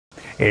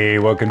Hey,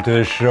 welcome to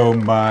the show,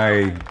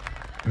 my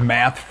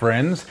math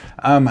friends.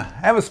 I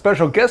have a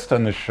special guest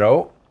on the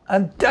show,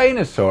 a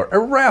dinosaur, a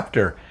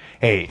raptor.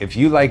 Hey, if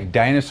you like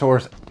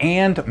dinosaurs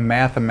and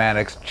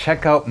mathematics,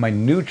 check out my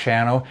new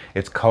channel.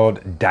 It's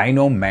called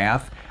Dino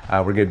Math.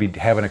 We're going to be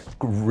having a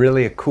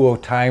cool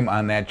time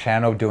on that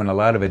channel, doing a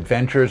lot of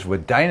adventures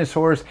with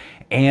dinosaurs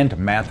and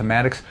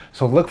mathematics.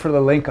 So look for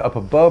the link up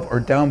above or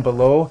down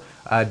below.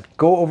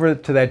 Go over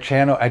to that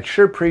channel. I'd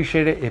sure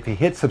appreciate it if you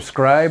hit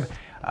subscribe.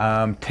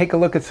 Take a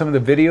look at some of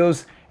the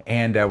videos,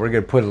 and we're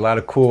going to put a lot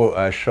of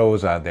cool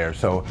shows out there.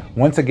 So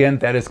once again,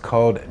 that is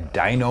called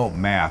Dino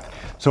Math.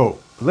 So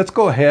let's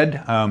go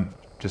ahead,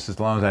 just as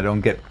long as I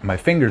don't get my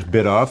fingers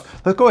bit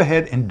off, let's go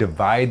ahead and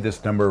divide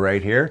this number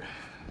right here.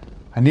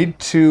 I need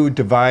to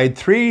divide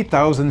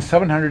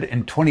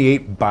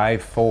 3,728 by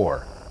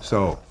 4.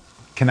 So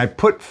can I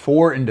put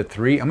 4 into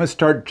 3? I'm going to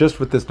start just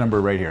with this number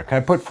right here. Can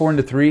I put 4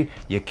 into 3?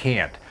 You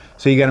can't.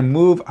 So you got to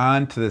move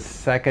on to the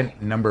second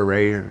number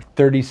right here,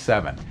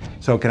 37.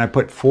 So can I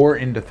put 4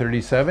 into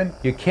 37?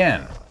 You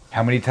can.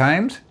 How many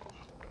times?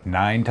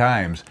 9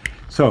 times.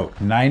 So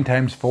 9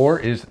 times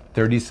 4 is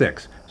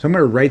 36. So I'm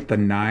going to write the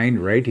 9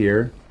 right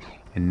here.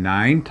 And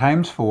 9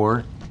 times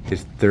 4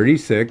 is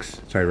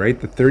 36. So I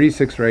write the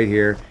 36 right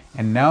here.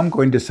 And now I'm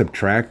going to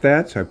subtract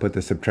that. So I put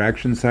the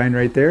subtraction sign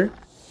right there.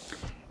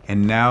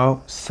 And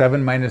now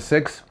 7 minus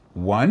 6,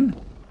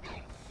 1.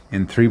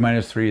 And 3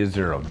 minus 3 is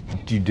 0.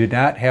 You do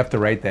not have to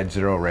write that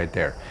 0 right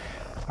there.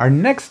 Our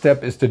next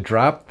step is to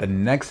drop the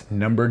next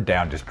number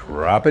down. Just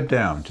drop it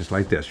down, just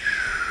like this.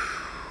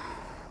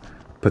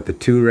 Put the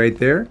 2 right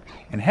there.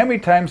 And how many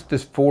times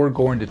does 4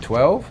 go into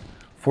 12?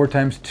 4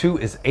 times 2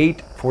 is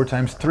 8. 4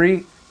 times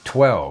 3,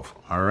 12.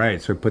 All right,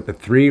 so put the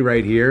 3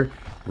 right here,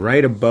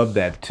 right above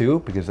that 2,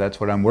 because that's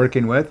what I'm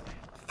working with.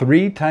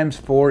 3 times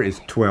 4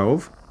 is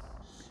 12.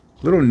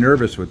 A little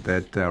nervous with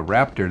that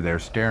raptor there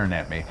staring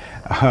at me.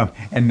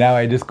 And now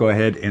I just go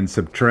ahead and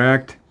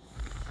subtract,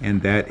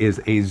 and that is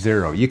a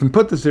 0. You can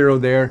put the 0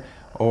 there,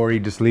 or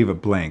you just leave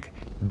it blank.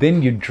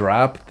 Then you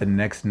drop the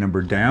next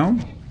number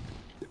down,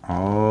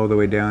 all the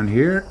way down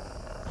here,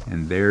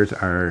 and there's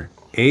our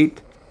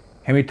 8.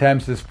 How many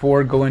times does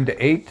 4 go into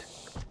 8?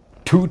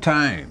 2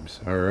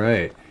 times. All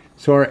right.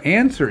 So our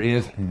answer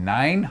is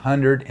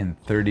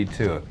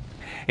 932.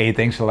 Hey,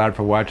 thanks a lot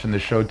for watching the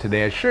show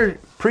today. I sure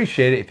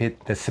appreciate it if you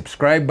hit the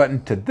subscribe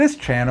button to this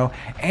channel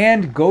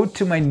and go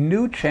to my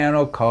new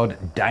channel called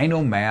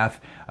Dino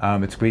Math.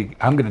 I'm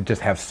going to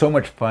just have so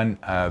much fun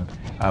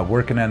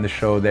working on the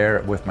show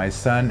there with my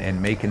son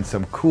and making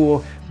some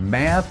cool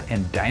math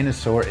and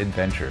dinosaur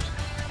adventures.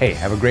 Hey,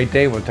 have a great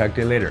day. We'll talk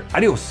to you later.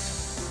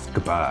 Adios.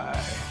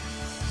 Goodbye.